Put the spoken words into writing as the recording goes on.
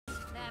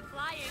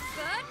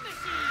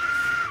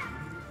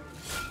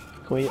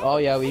Can we? Oh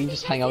yeah, we can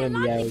just hang out in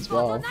the air as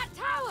well.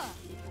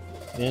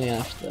 We only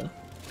have to.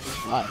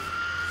 Right.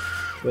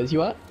 Where's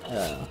you at?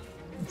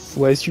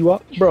 Where's you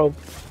at, bro?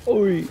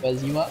 Oi.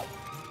 Where's you at?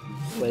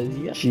 Where's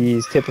you at?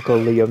 Jeez, typical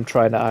Liam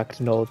trying to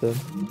act northern.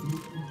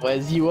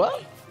 Where's you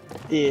at?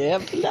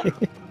 Yep.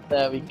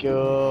 There we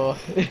go.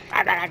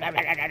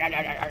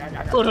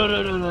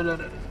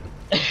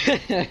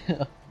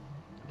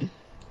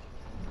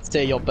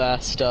 Say your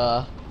best.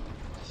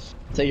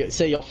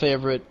 Say your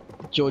favorite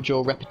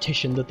JoJo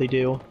repetition that they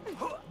do.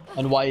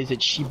 And why is it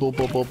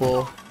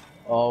Shibobobobo?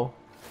 Oh.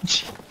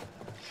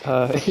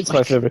 It's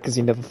my favorite because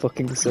he never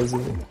fucking says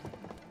it.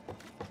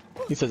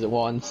 He says it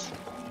once.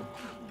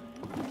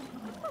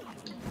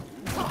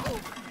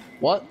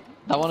 What?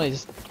 That one I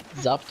just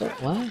zapped it?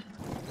 What?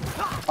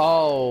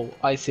 Oh,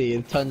 I see.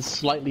 It turns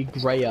slightly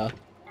grayer.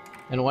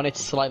 And when it's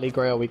slightly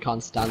grayer, we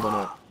can't stand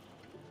on it.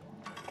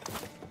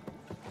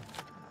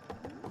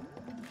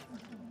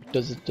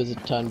 Does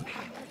it turn...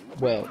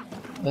 Where?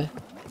 Eh?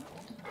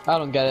 I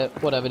don't get it.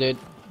 Whatever, dude.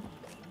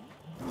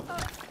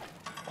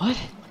 What?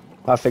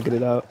 I figured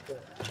it out.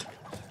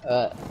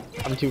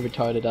 I'm too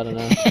retarded, I don't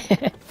know.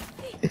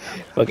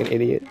 Fucking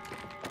idiot.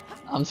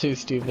 I'm too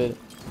stupid.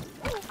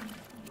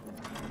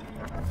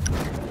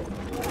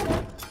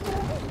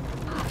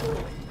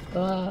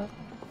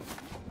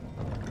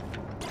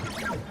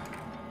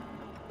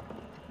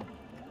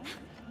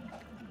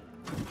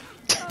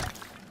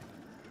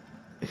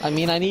 I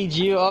mean, I need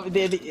you.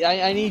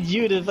 I need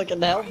you to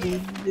fucking help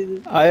me.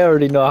 I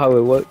already know how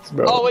it works,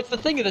 bro. Oh, it's the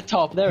thing at the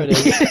top. There it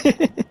is.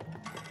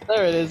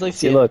 There it is. I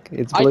see. See, look,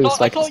 it's blue, so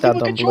I can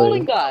stand on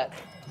blue. I thought you were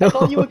controlling that. I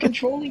thought you were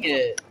controlling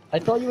it. I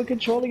thought you were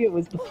controlling it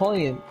was the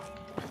point.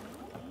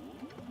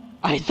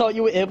 I thought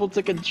you were able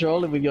to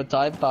control it with your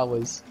time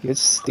powers. You're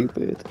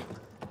stupid.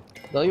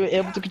 I thought you were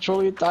able to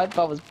control your time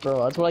powers,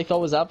 bro. That's what I thought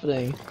was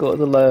happening. Go to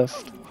the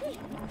left.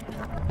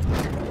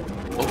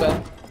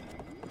 Okay.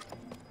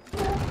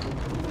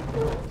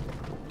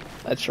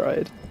 I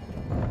tried.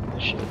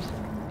 Shit.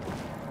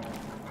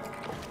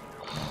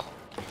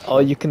 Oh,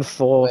 you can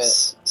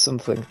force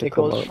something to It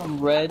come goes up. from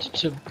red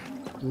to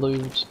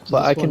blue.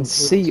 But I can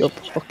see up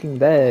fucking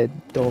there,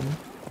 dumb.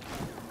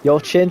 You're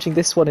changing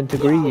this one into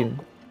green.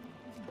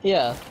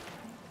 Yeah.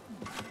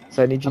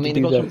 So I need you to do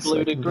it goes that. from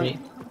blue to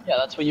green. Yeah,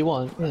 that's what you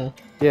want. Yeah.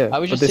 Yeah, I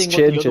was but just this seeing what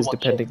the other changes one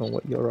depending changed. on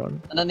what you're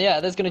on. And then yeah,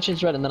 that's gonna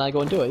change red, and then I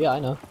go and do it. Yeah, I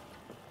know.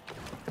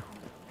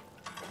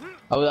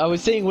 I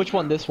was seeing which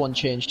one this one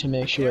changed to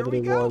make sure that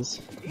it was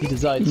the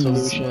desired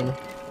solution.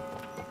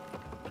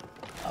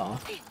 Oh,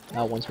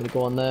 that wants me to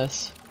go on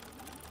this.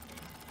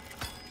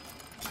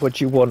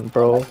 What you want,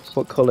 bro?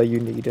 What color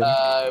you needing?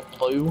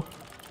 Blue.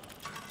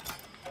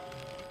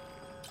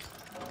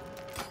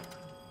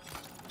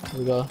 Here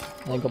we go.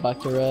 And then go back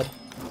to red.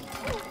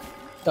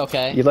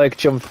 Okay. You like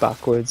jumped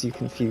backwards, you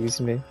confused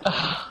me.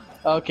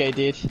 Okay,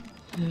 dude.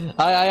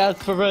 I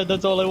asked for red,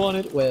 that's all I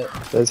wanted. Wait.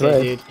 There's okay,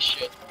 red. dude.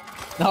 Shit.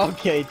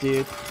 Okay,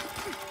 dude.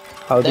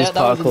 How does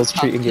that was in Parkle's the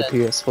top treating your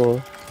 10.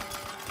 PS4?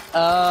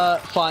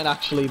 Fine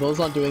actually, those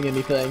aren't doing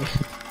anything.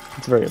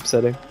 It's very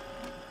upsetting.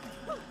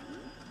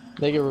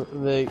 Make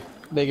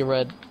it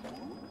red.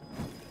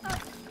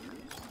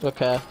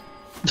 Okay.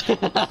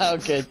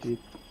 Okay, dude.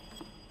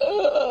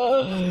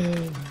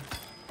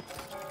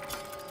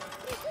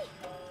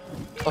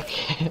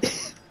 Okay.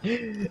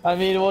 I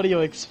mean, what do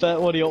you expect?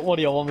 What do you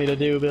want me to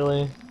do,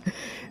 Billy?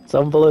 It's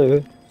on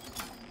blue.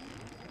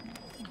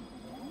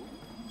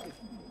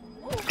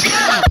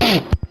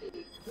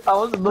 I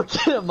wasn't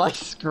looking at my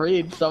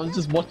screen, so I was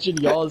just watching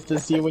yours to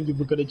see when you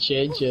were gonna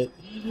change it.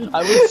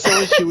 I was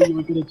so sure you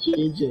were gonna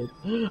change it.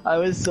 I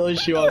was so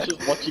sure I was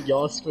just watching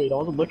your screen. I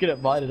wasn't looking at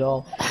mine at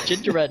all.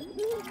 Ginger red.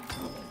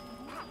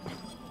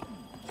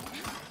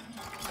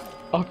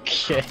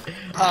 Okay.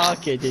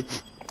 Okay, dude.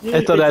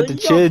 I thought I had to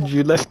change,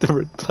 you left the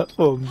red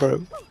platform,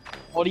 bro.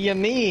 What do you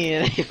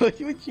mean? What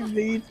do you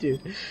mean,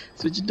 dude?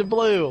 Switch it to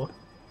blue.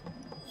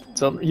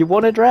 So you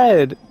wanted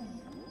red.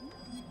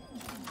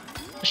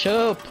 Shut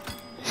up.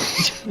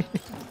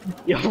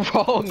 You're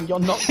wrong. You're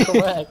not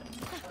correct.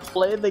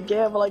 Play the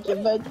game like you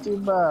meant to,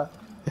 bro.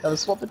 Now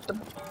swap it to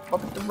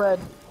red.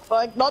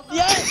 Fuck, not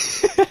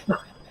yet.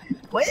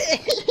 Wait.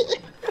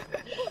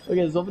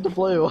 Okay, swap it to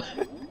blue.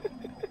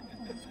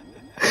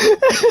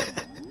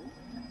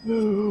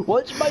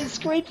 Watch my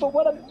screen for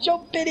when I'm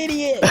jumping,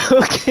 idiot.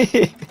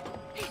 Okay.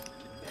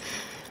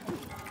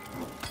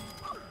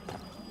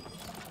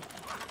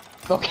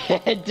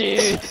 Okay,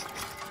 dude.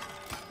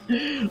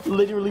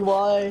 Literally,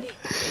 why?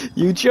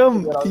 You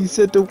jump. You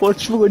said to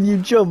watch when you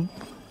jump.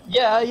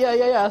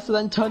 Yeah. So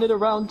then turn it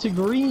around to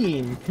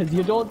green. Because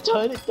you don't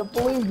turn it to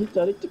blue, you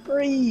turn it to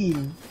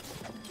green.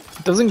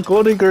 It doesn't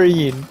go to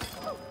green.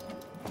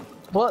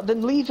 Well,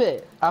 then leave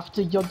it.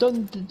 After you're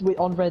done with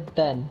on red,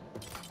 then.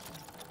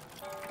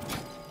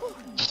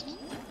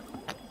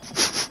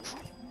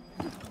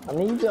 I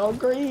need it on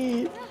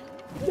green.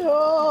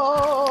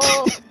 No.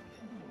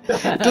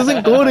 It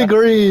doesn't go to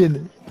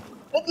green.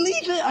 Then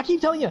leave it. I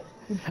keep telling you.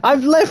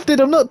 I've left it.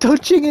 I'm not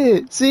touching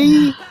it.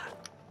 See?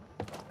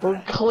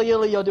 Well,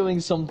 clearly you're doing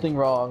something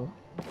wrong.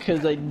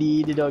 Because I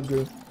needed on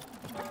green.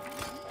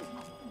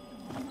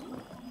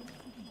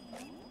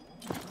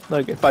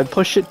 Look, if I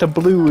push it to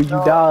blue, you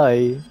No.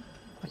 die.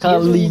 I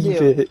can't Here's what you leave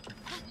do. it.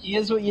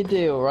 Here's what you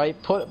do, right?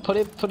 Put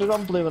it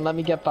on blue and let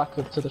me get back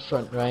up to the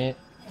front, right?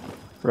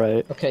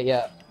 Right. Okay,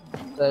 yeah.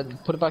 Then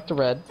put it back to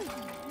red.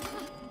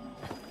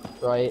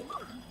 Right.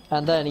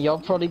 And then you're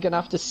probably gonna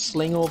have to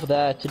sling over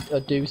there to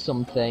do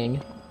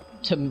something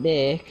to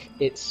make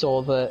it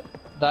so that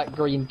that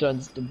green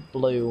turns to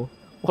blue.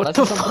 What That's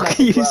the something fuck I are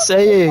can you grab.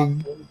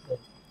 saying?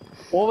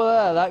 Over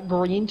there, that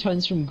green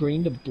turns from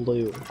green to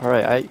blue.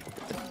 Alright, I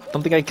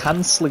don't think I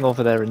can sling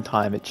over there in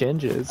time, it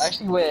changes.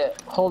 Actually, wait,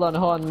 hold on,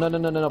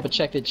 no, but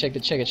check it,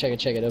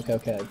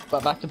 okay.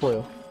 But back to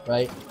blue,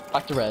 right?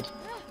 Back to red.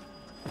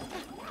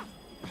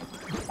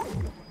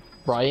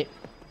 Right?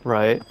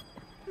 Right.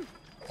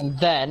 And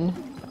then,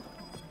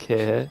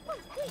 Okay.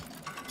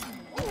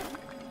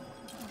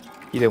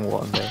 You didn't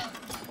want me.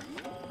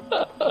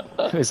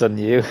 It was on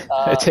you.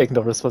 I take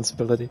no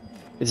responsibility.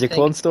 Is your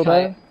clone still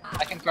there?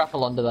 I can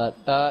grapple under that.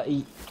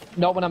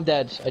 Not when I'm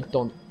dead, I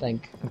don't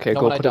think. Okay, Not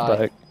go when put I die. it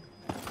back.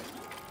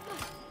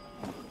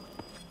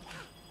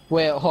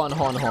 Wait, hold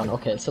on.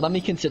 Okay, so let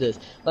me consider this.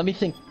 Let me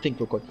think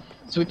real quick.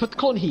 So we put the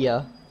clone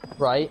here,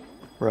 right?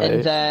 Right.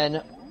 And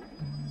then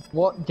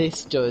what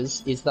this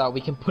does is that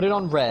we can put it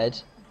on red.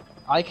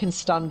 I can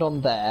stand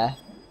on there.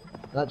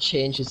 That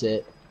changes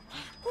it.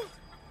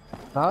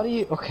 How do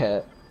you...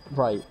 Okay,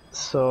 right.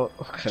 So,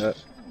 okay.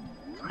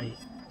 Right.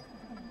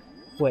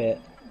 Wait.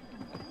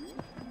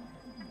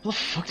 How the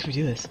fuck do we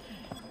do this?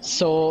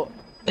 So...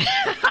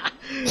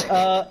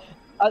 that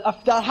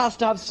has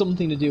to have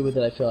something to do with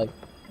it, I feel like.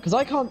 Because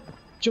I can't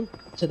jump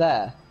to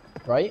there,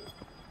 right?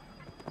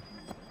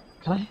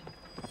 Can I?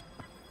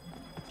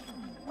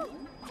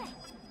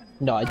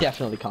 No, I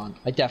definitely can't.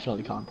 I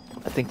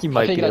think you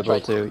might be able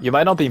to. You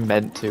might not be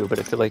meant to, but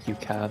I feel like you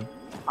can.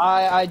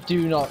 I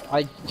do not.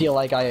 I feel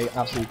like I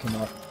absolutely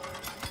cannot.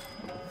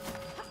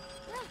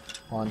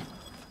 On.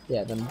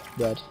 Yeah, then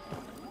red.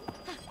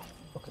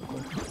 Okay,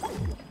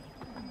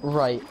 cool.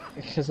 Right,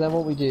 because then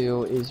what we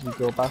do is we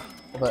go back.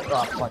 But,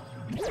 oh, fuck.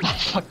 I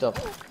fucked up.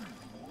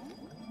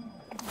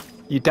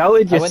 You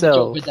doubted I went to yourself.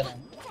 jump with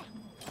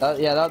them.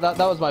 Yeah, that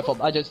was my fault.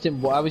 I just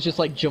didn't. I was just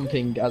like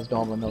jumping as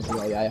normal, and I was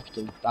like, I have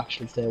to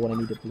actually say when I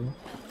needed blue.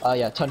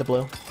 Yeah, turn to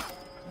blue.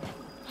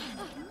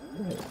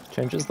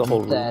 Changes the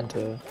whole Then- room to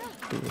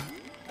blue.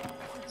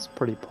 It's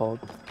pretty pog.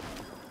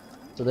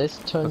 So this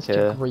turns Okay.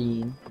 to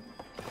green.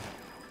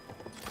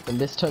 And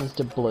this turns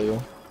to blue.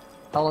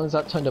 How long does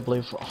that turn to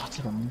blue for? Oh, it's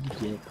like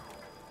immediate.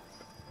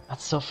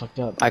 That's so fucked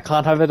up. I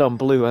can't have it on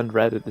blue and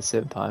red at the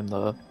same time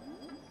though.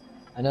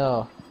 I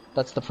know.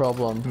 That's the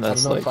problem.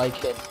 That's I don't know if I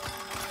can.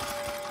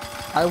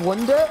 I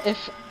wonder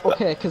if...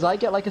 Okay, because I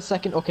get like a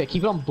second... Okay,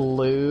 keep it on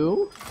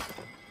blue.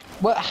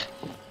 Well,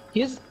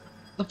 here's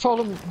the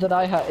problem that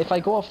I have. If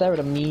I go off there, it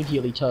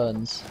immediately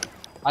turns.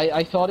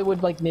 I thought it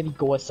would like maybe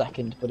go a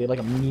second, but it like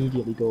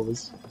immediately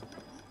goes.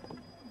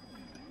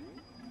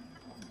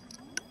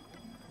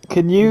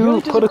 Can Really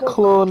you put a difficult.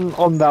 clone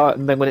on that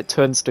and then when it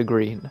turns to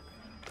green?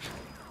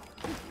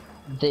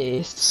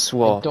 This...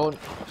 Swap. I don't...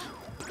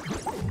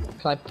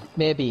 Can I...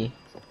 Maybe.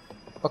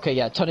 Okay,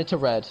 yeah, turn it to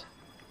red.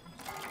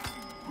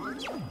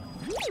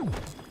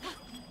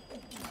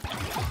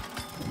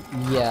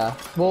 Yeah.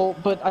 Well,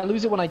 but I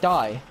lose it when I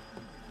die.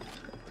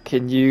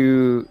 Can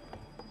you...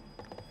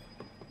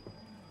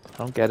 I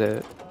don't get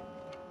it.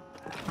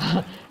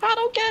 I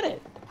don't get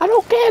it! I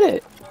don't get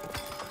it!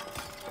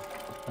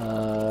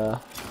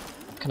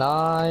 Can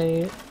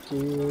I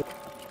do...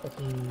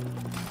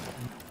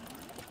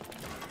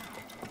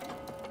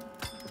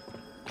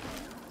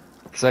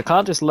 Because I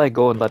can't just let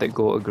go and let it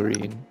go to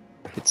green.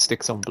 It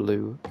sticks on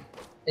blue.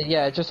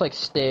 Yeah, it just like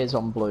stays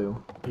on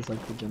blue. It's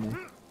like beginning.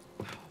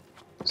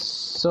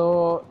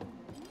 So...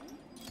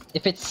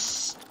 If it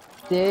stays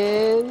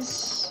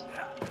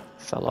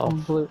Fell on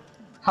off. blue...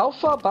 How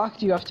far back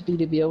do you have to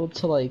be able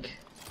to like...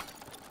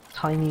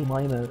 Tiny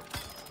mine it?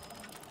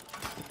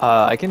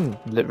 I can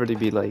literally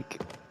be like...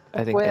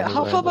 I think Wait,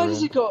 how anywhere far in the back does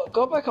room. it go?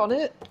 Go back on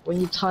it when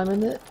you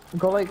timing it.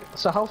 Go like...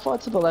 So how far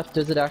to the left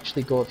does it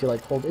actually go if you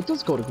like hold... It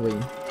does go to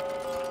green.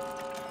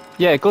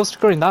 Yeah, it goes to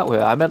green that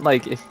way. I meant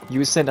like if you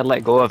were saying to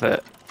let go of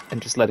it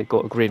and just let it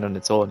go to green on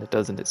its own, it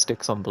doesn't. It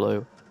sticks on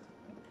blue.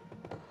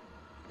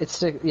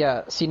 It's...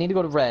 Yeah, so you need to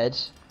go to red.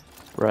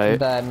 Right? And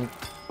then...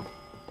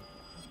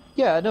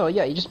 Yeah, no,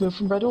 yeah, you just move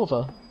from red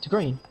over to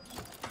green.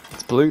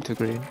 It's blue to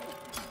green.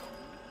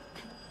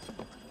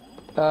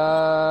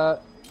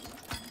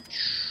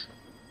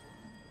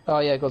 Oh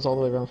yeah, it goes all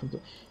the way around from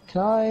blue.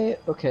 Can I...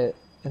 Okay,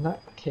 in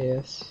that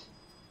case...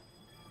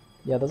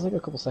 Yeah, there's like a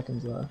couple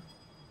seconds there.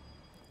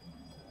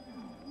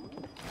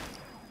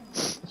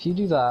 If you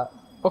do that...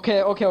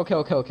 Okay.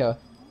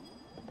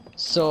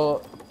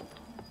 So...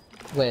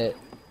 Wait.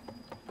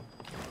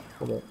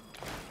 Hold up.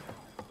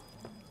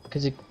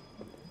 Because it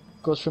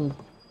goes from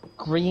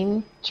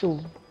green to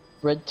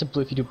red to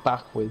blue if you do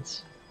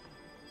backwards.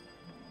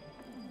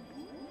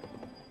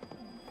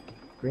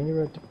 Green to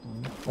red to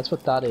blue. That's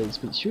what that is,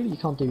 but surely you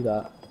can't do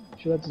that.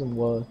 Sure that doesn't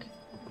work.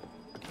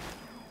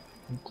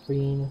 And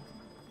green.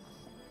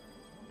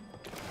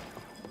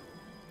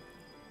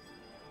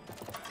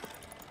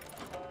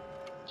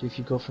 So if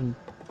you go from...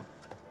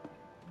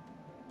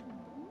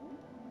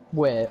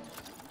 Wait.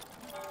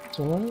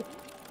 So what?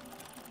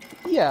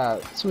 Yeah,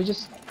 so we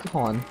just...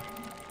 Come on.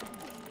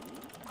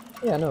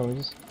 Yeah, no, we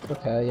just...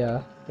 Okay,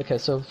 yeah. Okay,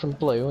 so from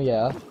blue,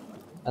 yeah.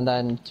 And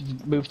then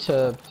move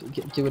to...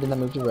 Do it and then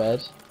move to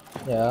red.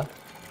 Yeah.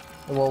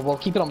 We'll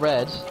keep it on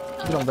red.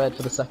 Keep it on red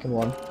for the second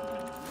one.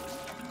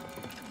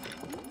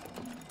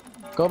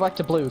 Go back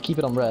to blue, keep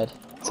it on red.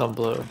 It's on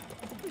blue.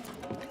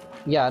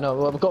 Yeah, no,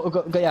 well,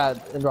 go, yeah,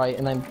 right,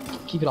 and then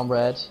keep it on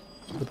red.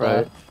 Keep it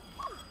Right.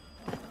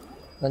 there.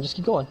 Then just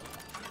keep going.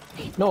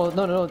 No,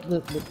 no.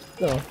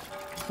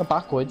 Not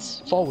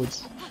backwards,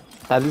 forwards.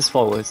 That is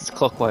forwards. It's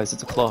clockwise.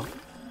 It's a clock.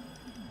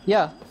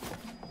 Yeah.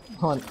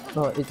 Hold on,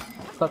 no,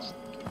 that's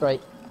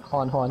right.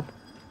 Hold on.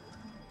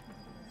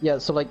 Yeah,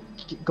 so like,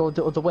 go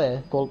the other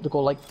way. Go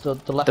like the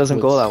left. It doesn't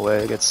go that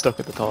way. It gets stuck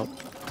at the top.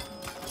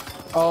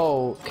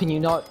 Oh, can you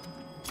not?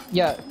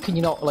 Yeah, can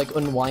you not like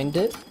unwind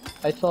it?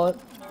 I thought.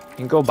 You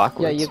can go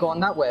backwards. Yeah, you're going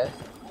that way.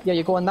 Yeah,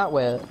 you're going that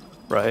way.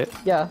 Right.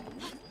 Yeah.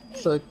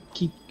 So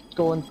keep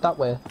going that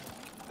way.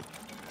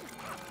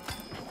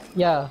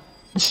 Yeah.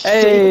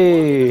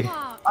 Hey!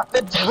 I've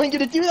been telling you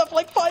to do that for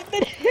like 5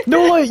 minutes.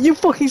 No, you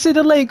fucking said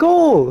to let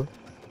go.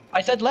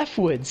 I said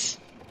leftwards.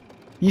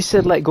 You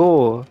said let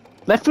go.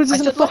 Leftwards I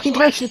isn't a said fucking leftwards.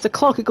 direction. It's a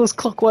clock. It goes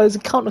clockwise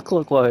and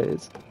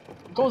counterclockwise.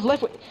 Goes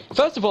leftward.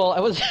 First of all,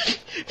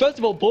 First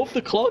of all, both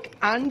the clock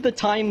and the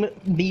time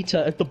meter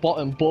at the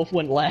bottom both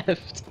went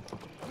left.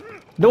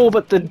 No,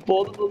 but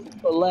Both of those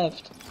were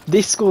left.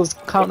 this goes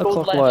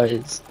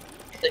counterclockwise.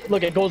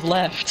 Look, it goes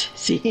left.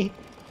 See?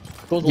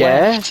 Goes Yeah.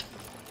 left.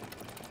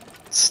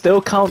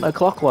 Still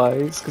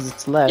counterclockwise because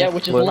it's left. Yeah,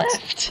 which is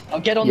left. I'll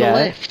get on Yeah. the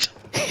left.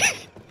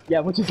 Yeah,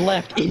 which is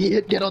left.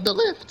 Idiot, get on the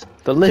left.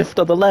 The lift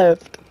on the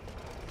left.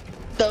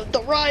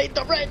 The right,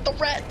 the red,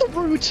 the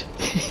root.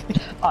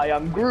 I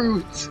am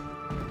Groot.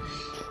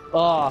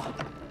 Ah,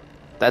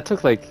 That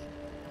took like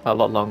a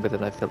lot longer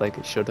than I feel like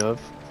it should have.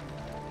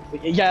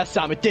 yeah,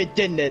 Sam, it did,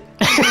 didn't it?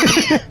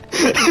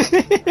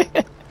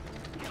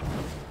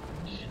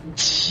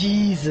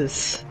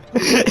 Jesus.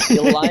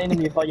 You're lying to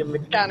me about your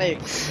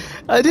mechanics.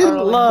 I didn't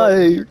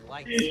lie.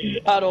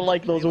 I don't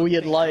like those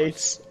weird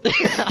lights.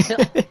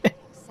 Exactly.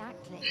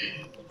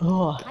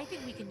 Oh, I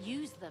think we can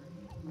use them.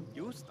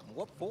 Use them?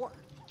 What for?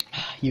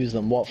 use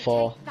them, what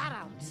for? That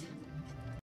out.